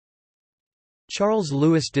Charles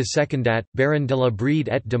Louis de Secondat, Baron de la Brede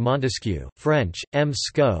et de Montesquieu, French, M.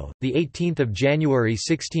 Sco, the 18th of January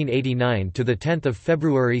 1689 to the 10th of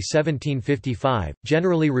February 1755,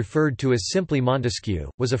 generally referred to as simply Montesquieu,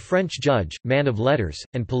 was a French judge, man of letters,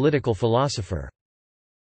 and political philosopher.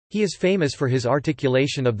 He is famous for his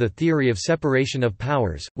articulation of the theory of separation of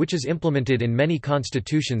powers, which is implemented in many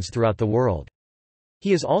constitutions throughout the world.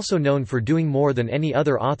 He is also known for doing more than any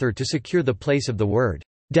other author to secure the place of the word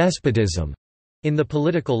despotism in the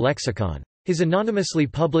political lexicon. His anonymously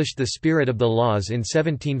published The Spirit of the Laws in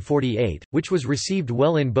 1748, which was received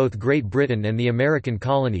well in both Great Britain and the American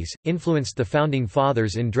colonies, influenced the Founding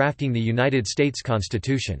Fathers in drafting the United States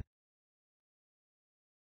Constitution.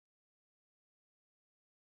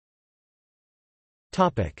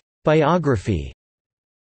 Biography.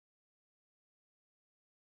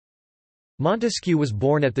 Montesquieu was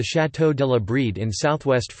born at the Château de la Brede in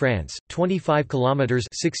southwest France, 25 kilometers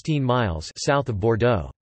 (16 miles) south of Bordeaux.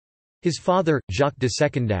 His father, Jacques de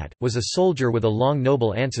Secondat, was a soldier with a long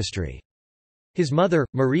noble ancestry. His mother,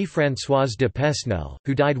 Marie-Françoise de Pesnel,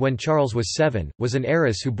 who died when Charles was 7, was an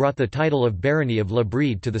heiress who brought the title of Barony of La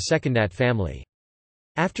Brede to the Secondat family.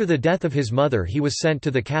 After the death of his mother he was sent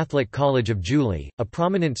to the Catholic College of Juilly, a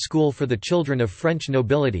prominent school for the children of French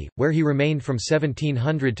nobility, where he remained from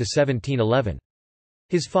 1700 to 1711.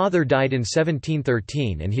 His father died in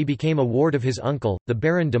 1713 and he became a ward of his uncle, the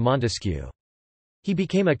Baron de Montesquieu. He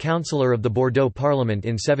became a councillor of the Bordeaux Parliament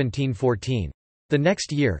in 1714. The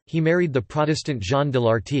next year, he married the Protestant Jeanne de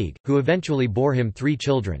Lartigue, who eventually bore him 3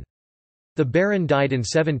 children. The Baron died in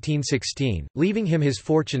 1716, leaving him his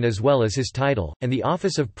fortune as well as his title, and the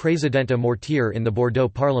office of Président à Mortier in the Bordeaux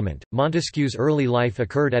Parliament. Montesquieu's early life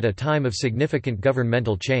occurred at a time of significant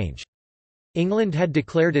governmental change. England had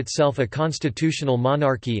declared itself a constitutional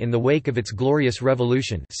monarchy in the wake of its Glorious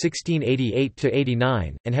Revolution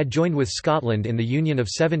 1688–89, and had joined with Scotland in the Union of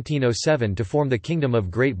 1707 to form the Kingdom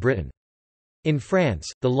of Great Britain. In France,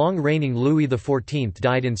 the long-reigning Louis XIV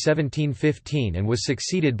died in 1715 and was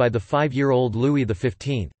succeeded by the 5-year-old Louis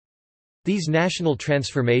XV. These national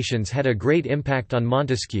transformations had a great impact on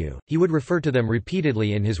Montesquieu, he would refer to them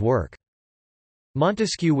repeatedly in his work.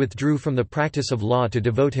 Montesquieu withdrew from the practice of law to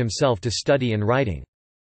devote himself to study and writing.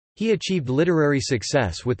 He achieved literary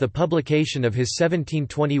success with the publication of his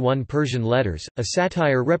 1721 Persian Letters, a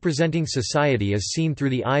satire representing society as seen through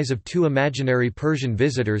the eyes of 2 imaginary Persian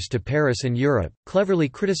visitors to Paris and Europe, cleverly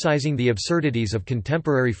criticizing the absurdities of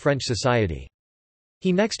contemporary French society.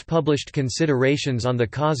 He next published Considerations on the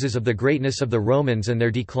Causes of the Greatness of the Romans and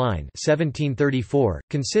Their Decline 1734,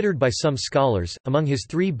 considered by some scholars, among his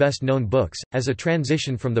 3 best-known books, as a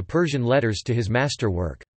transition from the Persian letters to his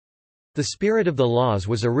masterwork. The Spirit of the Laws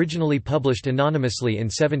was originally published anonymously in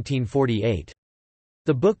 1748.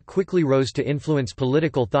 The book quickly rose to influence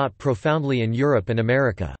political thought profoundly in Europe and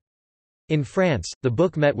America. In France, the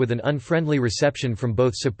book met with an unfriendly reception from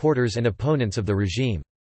both supporters and opponents of the regime.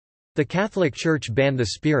 The Catholic Church banned The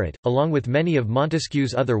Spirit, along with many of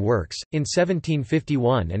Montesquieu's other works, in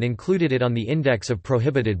 1751 and included it on the Index of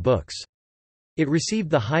Prohibited Books. It received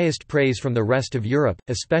the highest praise from the rest of Europe,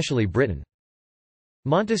 especially Britain.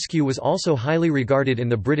 Montesquieu was also highly regarded in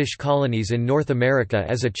the British colonies in North America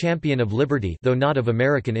as a champion of liberty, though not of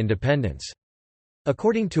American independence.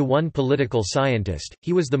 According to one political scientist,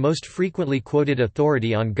 he was the most frequently quoted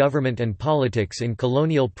authority on government and politics in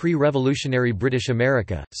colonial pre-revolutionary British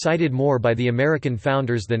America, cited more by the American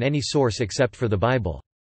founders than any source except for the Bible.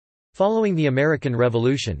 Following the American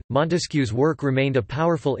Revolution, Montesquieu's work remained a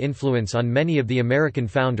powerful influence on many of the American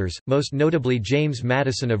founders, most notably James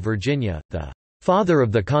Madison of Virginia, the father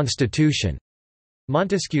of the Constitution.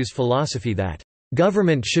 Montesquieu's philosophy that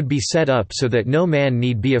government should be set up so that no man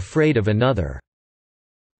need be afraid of another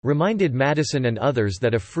reminded Madison and others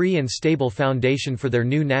that a free and stable foundation for their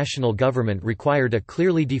new national government required a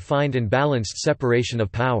clearly defined and balanced separation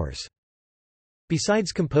of powers.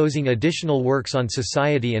 Besides composing additional works on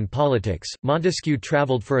society and politics, Montesquieu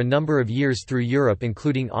traveled for a number of years through Europe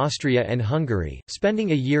including Austria and Hungary,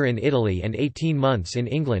 spending a year in Italy and 18 months in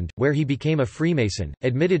England, where he became a Freemason,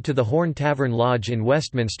 admitted to the Horn Tavern Lodge in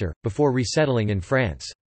Westminster, before resettling in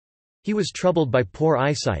France. He was troubled by poor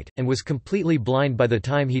eyesight, and was completely blind by the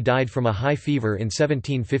time he died from a high fever in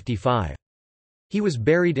 1755. He was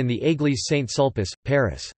buried in the Église Saint-Sulpice,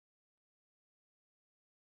 Paris.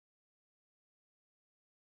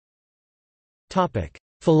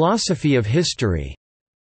 Philosophy of history.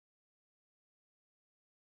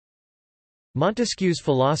 Montesquieu's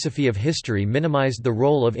philosophy of history minimized the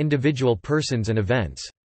role of individual persons and events.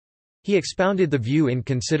 He expounded the view in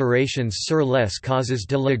Considerations sur les causes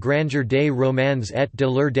de la grandeur des romans et de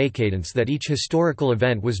leur décadence that each historical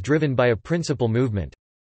event was driven by a principal movement.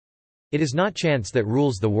 It is not chance that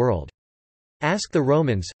rules the world. Ask the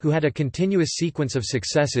Romans, who had a continuous sequence of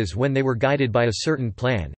successes when they were guided by a certain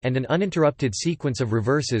plan, and an uninterrupted sequence of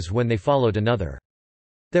reverses when they followed another.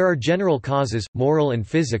 There are general causes, moral and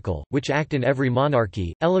physical, which act in every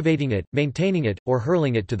monarchy, elevating it, maintaining it, or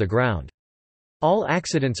hurling it to the ground. All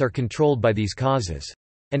accidents are controlled by these causes.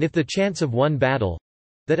 And if the chance of one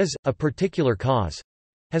battle—that is, a particular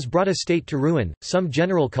cause—has brought a state to ruin, some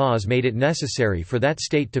general cause made it necessary for that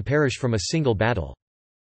state to perish from a single battle.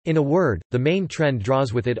 In a word, the main trend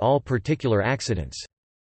draws with it all particular accidents.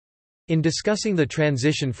 In discussing the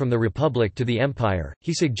transition from the Republic to the Empire,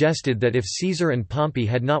 he suggested that if Caesar and Pompey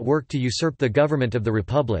had not worked to usurp the government of the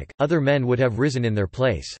Republic, other men would have risen in their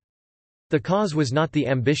place. The cause was not the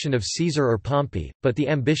ambition of Caesar or Pompey, but the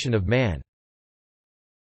ambition of man.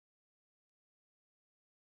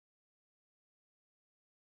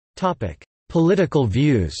 Political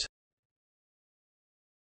views.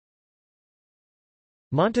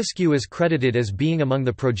 Montesquieu is credited as being among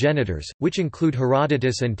the progenitors, which include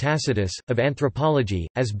Herodotus and Tacitus, of anthropology,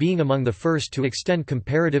 as being among the first to extend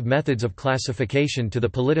comparative methods of classification to the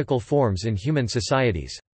political forms in human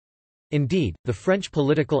societies. Indeed, the French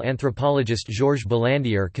political anthropologist Georges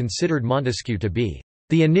Ballandier considered Montesquieu to be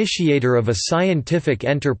the initiator of a scientific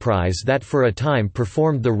enterprise that for a time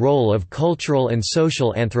performed the role of cultural and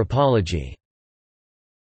social anthropology.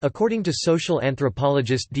 According to social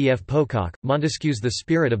anthropologist D. F. Pocock, Montesquieu's The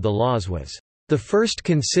Spirit of the Laws was the first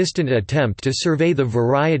consistent attempt to survey the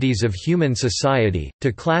varieties of human society,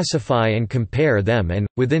 to classify and compare them and,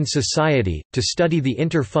 within society, to study the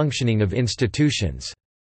interfunctioning of institutions.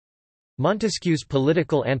 Montesquieu's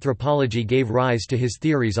political anthropology gave rise to his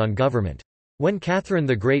theories on government. When Catherine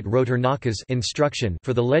the Great wrote her Nakaz instruction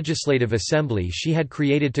for the Legislative Assembly she had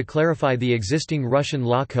created to clarify the existing Russian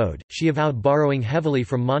law code, she avowed borrowing heavily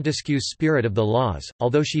from Montesquieu's Spirit of the Laws,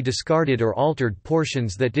 although she discarded or altered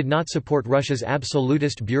portions that did not support Russia's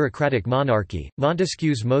absolutist bureaucratic monarchy.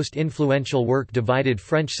 Montesquieu's most influential work divided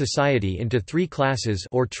French society into three classes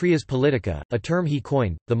or trias politica, a term he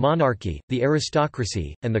coined: the monarchy, the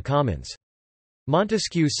aristocracy, and the commons.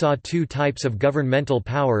 Montesquieu saw two types of governmental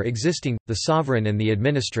power existing, the sovereign and the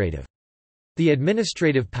administrative. The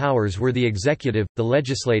administrative powers were the executive, the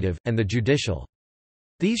legislative, and the judicial.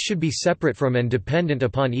 These should be separate from and dependent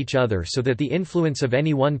upon each other so that the influence of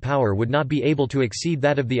any one power would not be able to exceed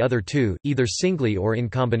that of the other two, either singly or in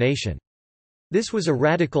combination. This was a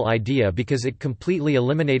radical idea because it completely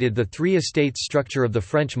eliminated the three estates structure of the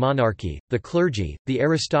French monarchy: the clergy, the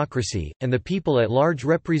aristocracy, and the people at large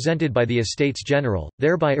represented by the Estates General,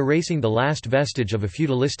 thereby erasing the last vestige of a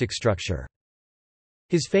feudalistic structure.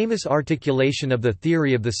 His famous articulation of the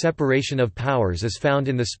theory of the separation of powers is found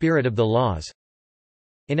in The Spirit of the Laws.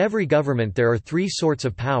 In every government there are three sorts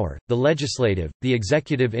of power: the legislative, the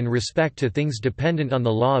executive in respect to things dependent on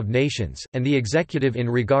the law of nations, and the executive in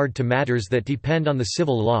regard to matters that depend on the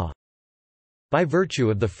civil law. By virtue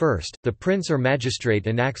of the first, the prince or magistrate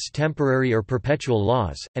enacts temporary or perpetual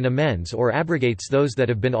laws, and amends or abrogates those that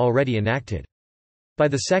have been already enacted. By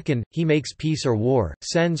the second, he makes peace or war,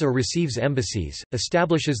 sends or receives embassies,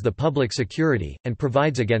 establishes the public security, and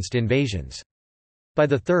provides against invasions. By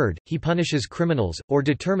the third, he punishes criminals, or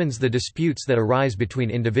determines the disputes that arise between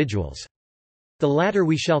individuals. The latter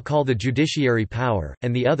we shall call the judiciary power,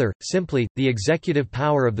 and the other, simply, the executive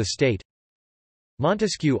power of the state.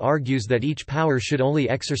 Montesquieu argues that each power should only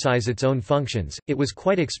exercise its own functions. It was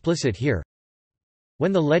quite explicit here.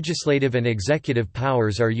 When the legislative and executive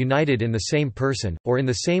powers are united in the same person, or in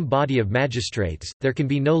the same body of magistrates, there can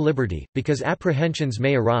be no liberty, because apprehensions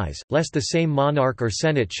may arise, lest the same monarch or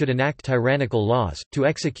senate should enact tyrannical laws, to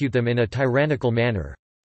execute them in a tyrannical manner.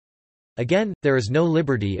 Again, there is no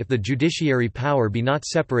liberty if the judiciary power be not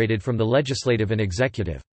separated from the legislative and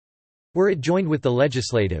executive. Were it joined with the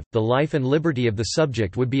legislative, the life and liberty of the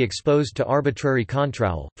subject would be exposed to arbitrary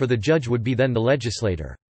control, for the judge would be then the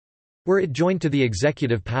legislator. Were it joined to the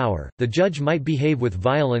executive power, the judge might behave with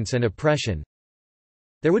violence and oppression.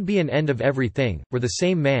 There would be an end of everything, were the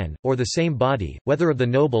same man, or the same body, whether of the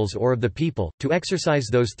nobles or of the people, to exercise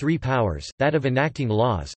those three powers, that of enacting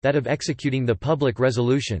laws, that of executing the public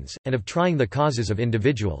resolutions, and of trying the causes of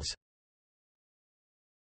individuals.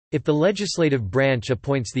 If the legislative branch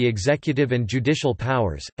appoints the executive and judicial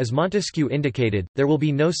powers, as Montesquieu indicated, there will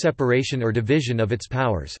be no separation or division of its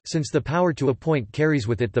powers, since the power to appoint carries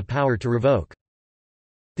with it the power to revoke.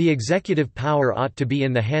 The executive power ought to be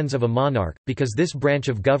in the hands of a monarch, because this branch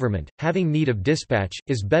of government, having need of dispatch,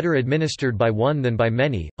 is better administered by one than by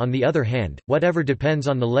many. On the other hand, whatever depends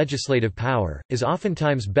on the legislative power, is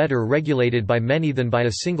oftentimes better regulated by many than by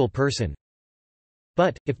a single person.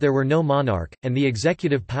 But, if there were no monarch, and the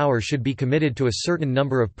executive power should be committed to a certain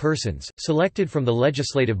number of persons, selected from the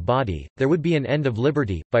legislative body, there would be an end of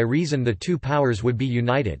liberty, by reason the two powers would be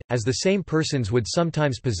united, as the same persons would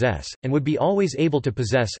sometimes possess, and would be always able to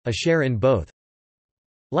possess, a share in both.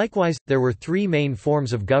 Likewise, there were three main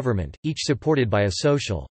forms of government, each supported by a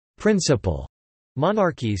social principle.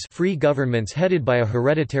 Monarchies, free governments headed by a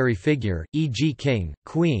hereditary figure, e.g. king,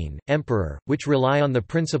 queen, emperor, which rely on the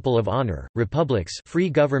principle of honor; republics, free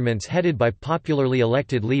governments headed by popularly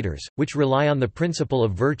elected leaders, which rely on the principle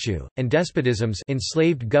of virtue; and despotisms,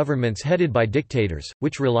 enslaved governments headed by dictators,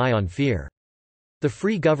 which rely on fear. The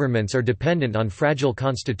free governments are dependent on fragile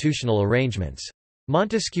constitutional arrangements.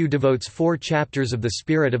 Montesquieu devotes 4 chapters of The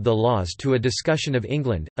Spirit of the Laws to a discussion of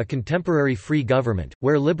England, a contemporary free government,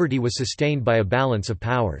 where liberty was sustained by a balance of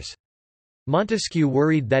powers. Montesquieu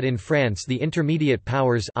worried that in France the intermediate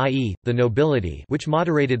powers, i.e., the nobility, which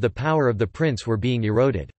moderated the power of the prince, were being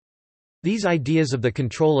eroded. These ideas of the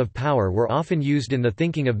control of power were often used in the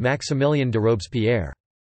thinking of Maximilien de Robespierre.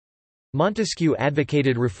 Montesquieu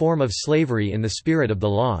advocated reform of slavery in the spirit of the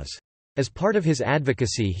laws. As part of his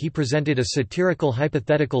advocacy he presented a satirical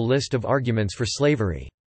hypothetical list of arguments for slavery.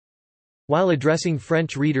 While addressing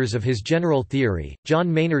French readers of his general theory,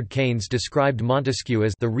 John Maynard Keynes described Montesquieu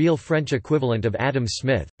as the real French equivalent of Adam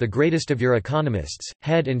Smith, the greatest of your economists,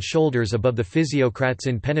 head and shoulders above the physiocrats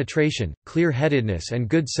in penetration, clear-headedness and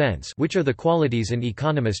good sense, which are the qualities an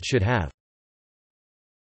economist should have.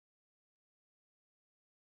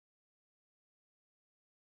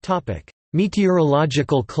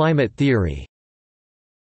 Meteorological climate theory.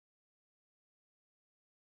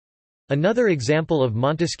 Another example of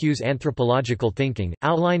Montesquieu's anthropological thinking,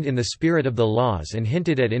 outlined in The Spirit of the Laws and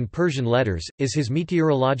hinted at in Persian letters, is his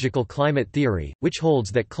meteorological climate theory, which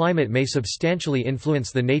holds that climate may substantially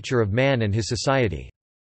influence the nature of man and his society.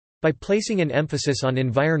 By placing an emphasis on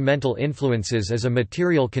environmental influences as a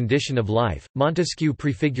material condition of life, Montesquieu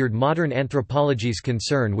prefigured modern anthropology's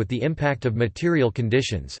concern with the impact of material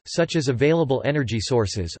conditions, such as available energy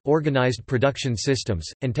sources, organized production systems,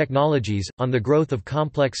 and technologies, on the growth of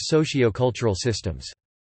complex socio-cultural systems.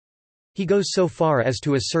 He goes so far as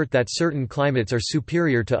to assert that certain climates are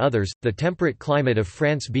superior to others, the temperate climate of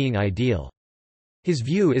France being ideal. His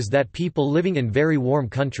view is that people living in very warm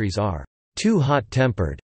countries are too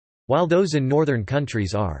hot-tempered, while those in northern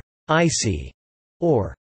countries are icy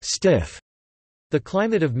or stiff. The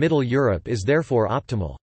climate of Middle Europe is therefore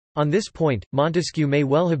optimal. On this point, Montesquieu may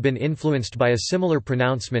well have been influenced by a similar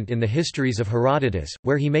pronouncement in the Histories of Herodotus,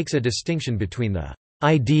 where he makes a distinction between the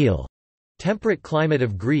ideal temperate climate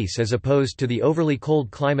of Greece as opposed to the overly cold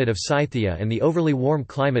climate of Scythia and the overly warm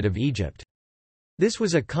climate of Egypt. This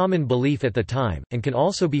was a common belief at the time, and can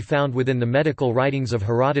also be found within the medical writings of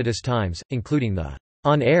Herodotus' times, including the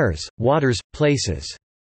on airs, waters, places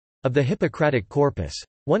of the Hippocratic corpus.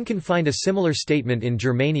 One can find a similar statement in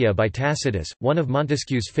Germania by Tacitus, one of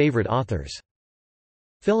Montesquieu's favorite authors.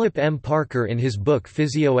 Philip M. Parker in his book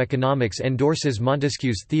Physiognomics endorses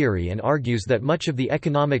Montesquieu's theory and argues that much of the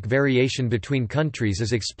economic variation between countries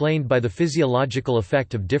is explained by the physiological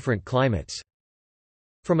effect of different climates.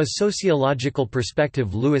 From a sociological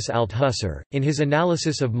perspective, Louis Althusser, in his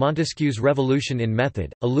analysis of Montesquieu's revolution in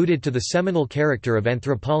method, alluded to the seminal character of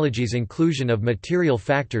anthropology's inclusion of material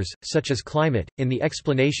factors, such as climate, in the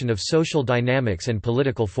explanation of social dynamics and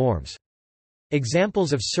political forms.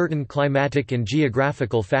 Examples of certain climatic and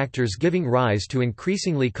geographical factors giving rise to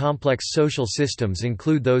increasingly complex social systems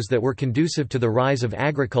include those that were conducive to the rise of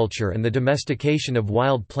agriculture and the domestication of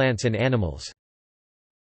wild plants and animals.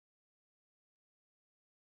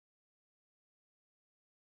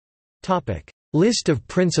 List of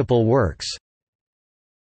principal works.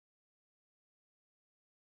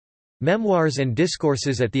 Memoirs and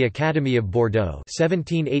Discourses at the Academy of Bordeaux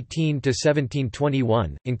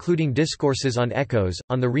 1718–1721, including discourses on echoes,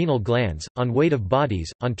 on the renal glands, on weight of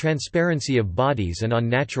bodies, on transparency of bodies and on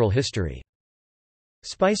natural history.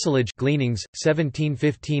 Spicelage Gleanings,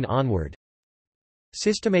 1715 onward.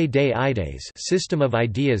 Système des idées, System of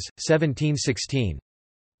Ideas, 1716.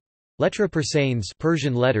 Lettres persanes,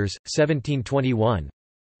 Persian Letters, 1721.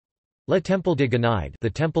 Le Temple de Gneide, The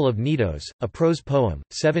Temple of Cnidos, a prose poem,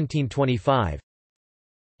 1725.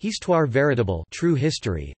 Histoire véritable, True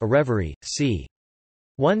History, a Reverie, c.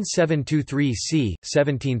 1723 c.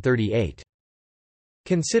 1738.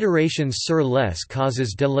 Considerations sur les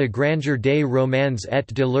causes de la grandeur des Romains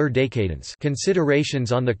et de leur décadence.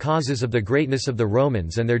 Considerations on the causes of the greatness of the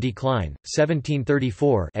Romans and their decline,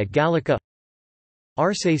 1734 at Gallica.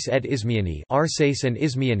 Arsace et Ismiani, Arsace and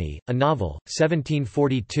Ismiani, a novel,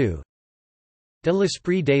 1742. De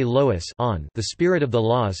l'esprit des lois, on the Spirit of the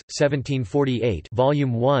Laws, 1748,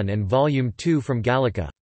 Volume 1 and Volume 2 from Gallica.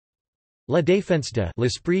 La défense de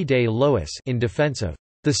l'esprit des lois, in defense of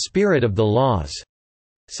the Spirit of the Laws,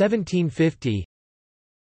 1750.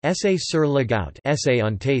 Essay sur le goût, Essay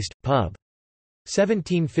on Taste, Pub.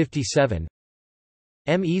 1757.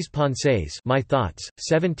 Mes Pensées, My Thoughts,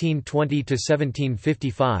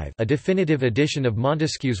 1720–1755. A definitive edition of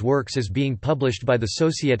Montesquieu's works is being published by the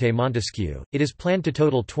Société Montesquieu. It is planned to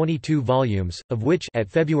total 22 volumes, of which at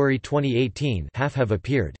February 2018 half have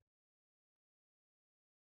appeared.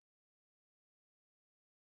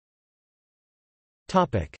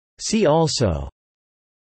 Topic. See also: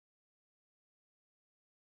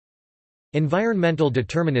 Environmental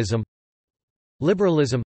determinism,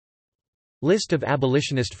 Liberalism, List of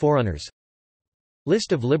abolitionist forerunners,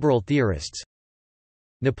 List of liberal theorists,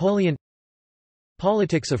 Napoleon,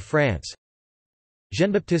 Politics of France,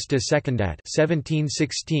 Jean-Baptiste de Secondat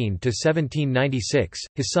 (1716–1796),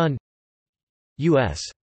 his son. U.S.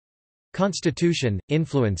 Constitution,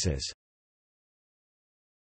 influences.